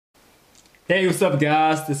Hey, what's up,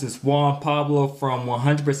 guys? This is Juan Pablo from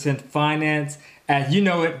 100% Finance. As you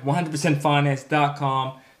know it,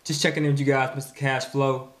 100percentfinance.com. Just checking in with you guys, Mr.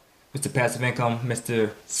 Cashflow, Mr. Passive Income,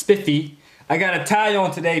 Mr. Spiffy. I got a tie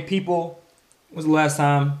on today, people. When was the last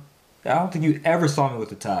time? I don't think you ever saw me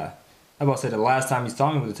with a tie. I was about to say the last time you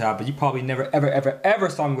saw me with a tie, but you probably never, ever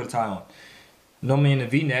saw me with a tie on. Normally in a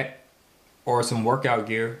V-neck, or some workout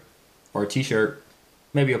gear, or a t-shirt,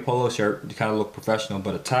 maybe a polo shirt to kind of look professional,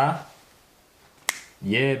 but a tie?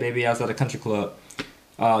 Yeah, baby, I was at a country club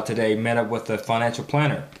today, met up with a financial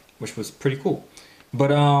planner, which was pretty cool. But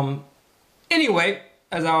anyway,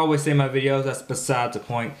 as I always say in my videos, that's beside the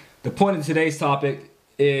point. The point of today's topic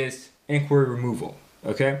is inquiry removal,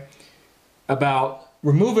 okay? About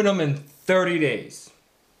removing them in 30 days.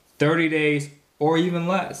 30 days or even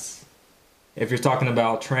less, if you're talking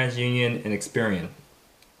about TransUnion and Experian.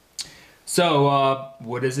 So,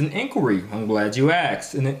 what is an inquiry? I'm glad you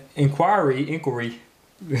asked. An inquiry,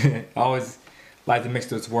 I always like to mix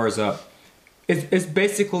those words up. It's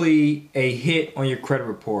basically a hit on your credit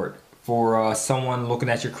report for someone looking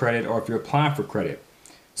at your credit, or if you're applying for credit.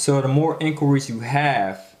 So the more inquiries you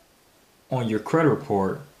have on your credit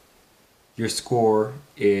report, your score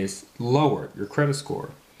is lowered, your credit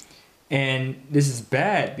score. And this is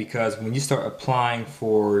bad because when you start applying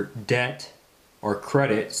for debt or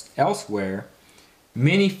credits elsewhere,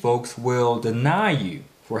 many folks will deny you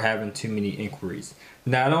for having too many inquiries.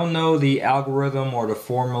 Now, I don't know the algorithm or the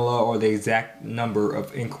formula or the exact number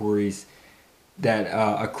of inquiries that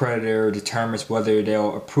a creditor determines whether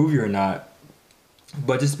they'll approve you or not,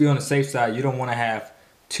 but just to be on the safe side, you don't want to have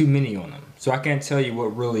too many on them. So I can't tell you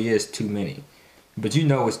what really is too many, but you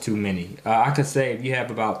know it's too many. I could say if you have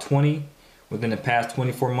about 20 within the past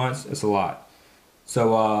 24 months, it's a lot.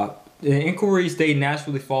 So the inquiries, they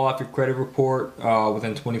naturally fall off your credit report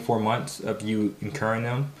within 24 months of you incurring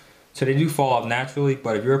them. So they do fall off naturally,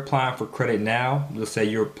 but if you're applying for credit now, let's say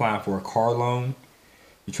you're applying for a car loan,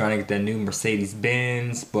 you're trying to get that new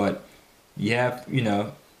Mercedes-Benz, but you have,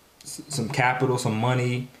 some capital, some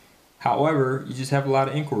money. However, you just have a lot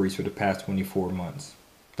of inquiries for the past 24 months.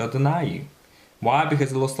 They'll deny you. Why?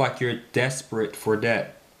 Because it looks like you're desperate for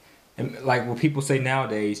debt. And like what people say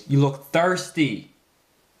nowadays, you look thirsty.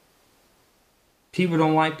 People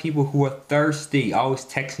don't like people who are thirsty, always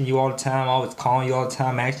texting you all the time, always calling you all the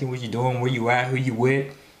time, asking what you're doing, where you at, who you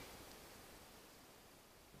with.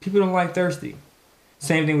 People don't like thirsty.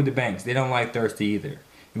 Same thing with the banks. They don't like thirsty either.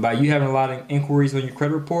 And by you having a lot of inquiries on your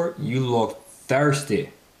credit report, you look thirsty.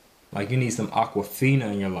 Like you need some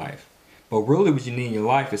Aquafina in your life. But really what you need in your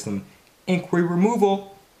life is some inquiry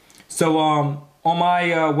removal. So on my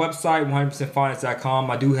website,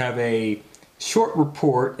 100percentfinance.com, I do have a short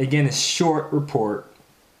report. Again, a short report,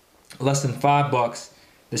 less than $5,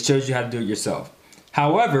 that shows you how to do it yourself.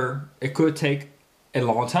 However, it could take a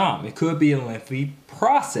long time. It could be a lengthy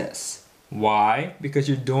process. Why? Because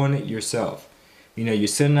you're doing it yourself. You're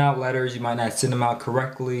sending out letters. You might not send them out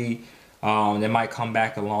correctly. They might come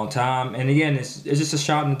back a long time. And again, it's just a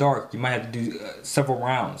shot in the dark. You might have to do several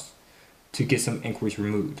rounds to get some inquiries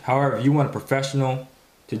removed. However, if you want a professional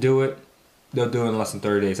to do it, they'll do it in less than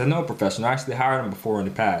 30 days. I know a professional. I actually hired him before in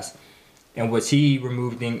the past. And what he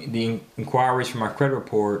removed the inquiries from my credit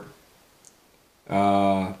report.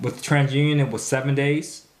 With TransUnion, it was 7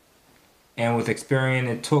 days. And with Experian,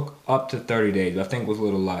 it took up to 30 days. I think it was a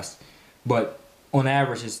little less. But on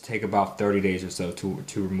average, it's take about 30 days or so to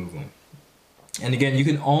remove them. And again, you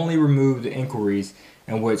can only remove the inquiries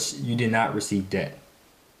in which you did not receive debt.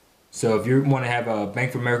 So if you want to have a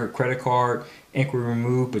Bank of America credit card inquiry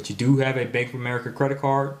removed, but you do have a Bank of America credit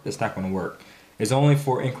card, that's not going to work. It's only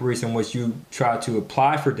for inquiries in which you try to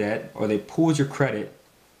apply for debt, or they pulled your credit,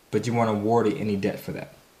 but you weren't awarded any debt for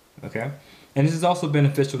that. Okay? And this is also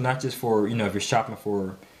beneficial not just for, if you're shopping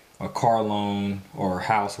for a car loan or a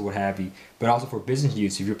house or what have you, but also for business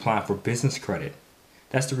use if you're applying for business credit.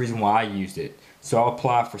 That's the reason why I used it. So I'll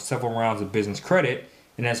apply for several rounds of business credit,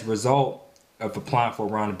 and as a result of applying for a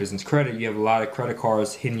round of business credit, you have a lot of credit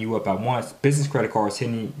cards hitting you up at once, business credit cards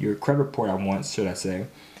hitting your credit report at once, should I say,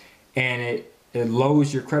 and it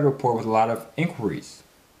loads your credit report with a lot of inquiries.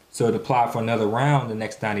 So to apply for another round the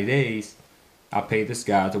next 90 days, I'll pay this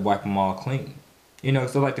guy to wipe them all clean. So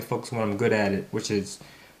I like to focus on what I'm good at it, which is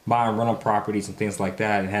buying rental properties and things like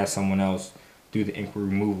that, and have someone else do the inquiry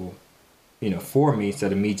removal, for me,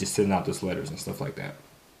 instead of me just sending out those letters and stuff like that.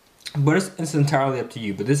 But it's entirely up to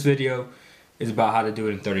you. But this video is about how to do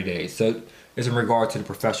it in 30 days. So it's in regard to the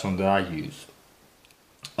professional that I use.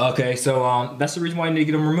 Okay, so that's the reason why you need to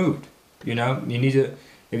get them removed. You need to,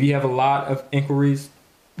 if you have a lot of inquiries,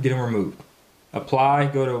 get them removed. Apply,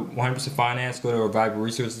 go to 100% Finance, go to our valuable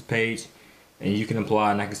resources page, and you can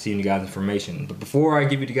apply, and I can see you guys information. But before I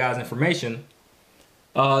give you guys information,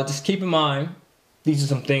 just keep in mind, these are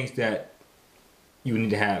some things that you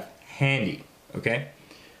need to have handy, okay?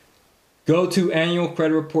 Go to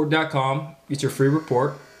annualcreditreport.com, get your free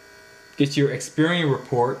report, get your Experian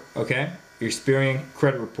report, okay? Your Experian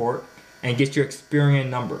credit report, and get your Experian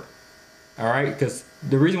number, all right? Because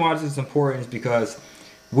the reason why this is important is because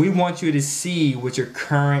we want you to see what your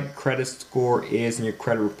current credit score is and your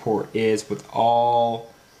credit report is with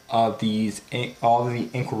all of the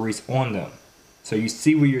inquiries on them. So you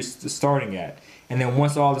see where you're starting at. And then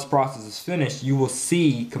once all this process is finished, you will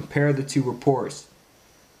see, compare the two reports.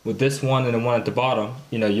 With this one and the one at the bottom,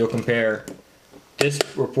 you know, you'll compare this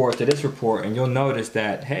report to this report, and you'll notice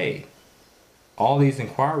that, hey, all these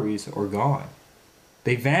inquiries are gone.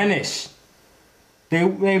 They vanished.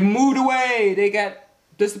 They moved away. They got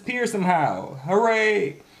disappeared somehow.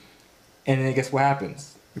 Hooray! And then guess what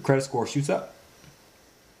happens? Your credit score shoots up.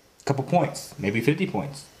 A couple points, maybe 50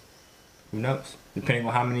 points. Who knows? Depending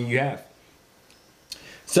on how many you have.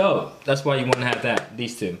 So that's why you want to have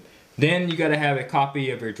these two. Then you got to have a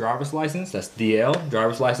copy of your driver's license. That's DL,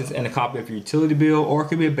 driver's license, and a copy of your utility bill, or it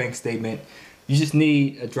could be a bank statement. You just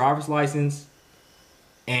need a driver's license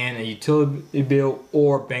and a utility bill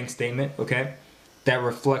or bank statement, okay, that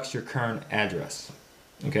reflects your current address.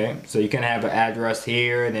 Okay, so you can have an address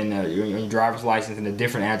here, and then your driver's license, and a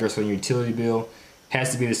different address on your utility bill.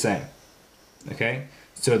 Has to be the same. Okay,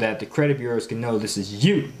 so that the credit bureaus can know this is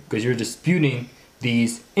you, because you're disputing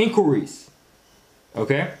these inquiries.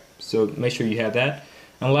 Okay, so make sure you have that.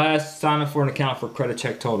 And last, sign up for an account for Credit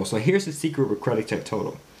Check Total. So here's the secret with Credit Check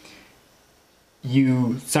Total.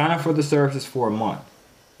 You sign up for the services for a month.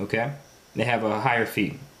 Okay, they have a higher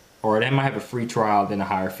fee, or they might have a free trial, then a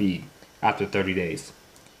higher fee after 30 days.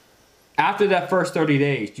 After that first 30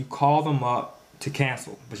 days, you call them up to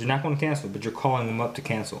cancel, but you're not going to cancel, but you're calling them up to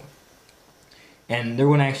cancel. And they're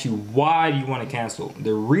going to ask you, why do you want to cancel?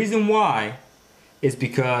 The reason why is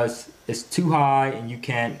because it's too high and you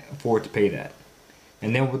can't afford to pay that.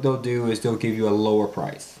 And then what they'll do is they'll give you a lower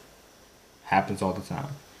price. Happens all the time.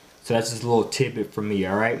 So that's just a little tidbit from me,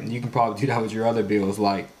 all right? You can probably do that with your other bills,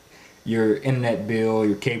 like your internet bill,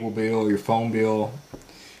 your cable bill, your phone bill.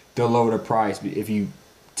 They'll lower the price if you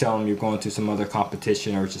tell them you're going to some other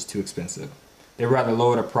competition or it's just too expensive. They'd rather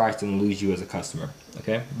lower the price than lose you as a customer,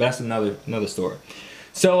 okay? But that's another story.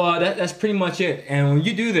 So that's pretty much it. And when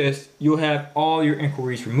you do this, you'll have all your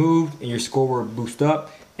inquiries removed and your score will boost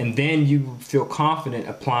up, and then you feel confident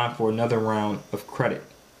applying for another round of credit,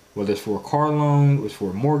 whether it's for a car loan, whether it's for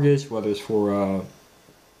a mortgage, whether it's for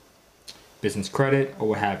business credit, or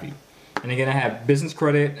what have you. And again, I have business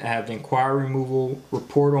credit, I have the inquiry removal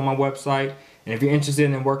report on my website. And if you're interested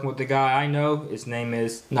in working with the guy I know, his name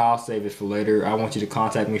is, no, I'll save it for later. I want you to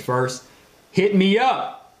contact me first. Hit me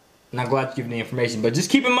up. And I'm glad to give you the information. But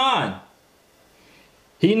just keep in mind,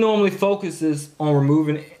 he normally focuses on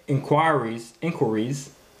removing inquiries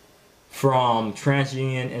from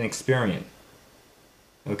TransUnion and Experian.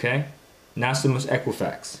 Okay? Not so much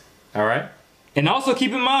Equifax. Alright? And also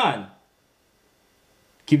keep in mind,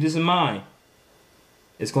 keep this in mind,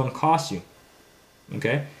 it's going to cost you.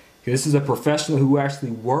 Okay? This is a professional who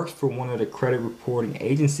actually works for one of the credit reporting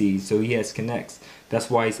agencies, so he has connects. That's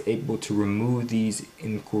why he's able to remove these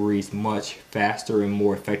inquiries much faster and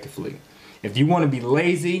more effectively. If you want to be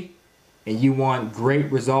lazy and you want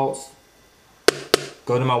great results,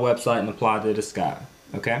 go to my website and apply to this guy.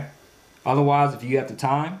 Okay? Otherwise, if you have the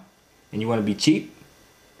time and you want to be cheap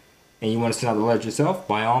and you want to send out the letter yourself,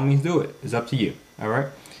 by all means do it. It's up to you. Alright?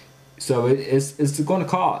 So it's going to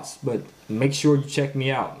cost, but make sure you check me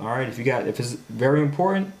out. All right, if it's very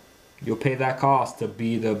important, you'll pay that cost to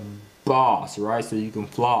be the boss, right? So you can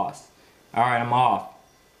floss. All right, I'm off.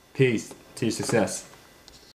 Peace to your success.